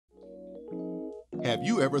Have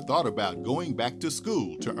you ever thought about going back to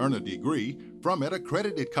school to earn a degree from an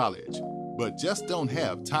accredited college, but just don't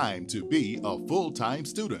have time to be a full-time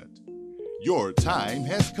student? Your time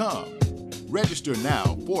has come. Register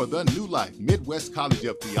now for the New Life Midwest College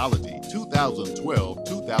of Theology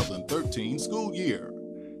 2012-2013 school year.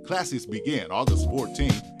 Classes begin August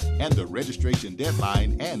 14th, and the registration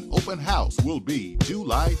deadline and open house will be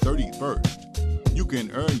July 31st. You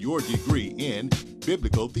can earn your degree in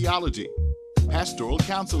biblical theology, pastoral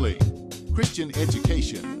counseling, Christian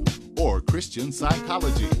education, or Christian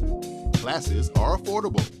psychology. Classes are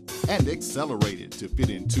affordable and accelerated to fit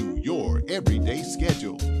into your everyday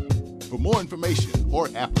schedule. For more information or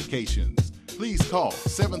applications, please call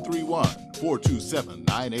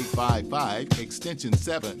 731-427-9855 extension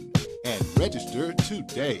 7 and register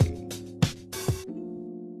today.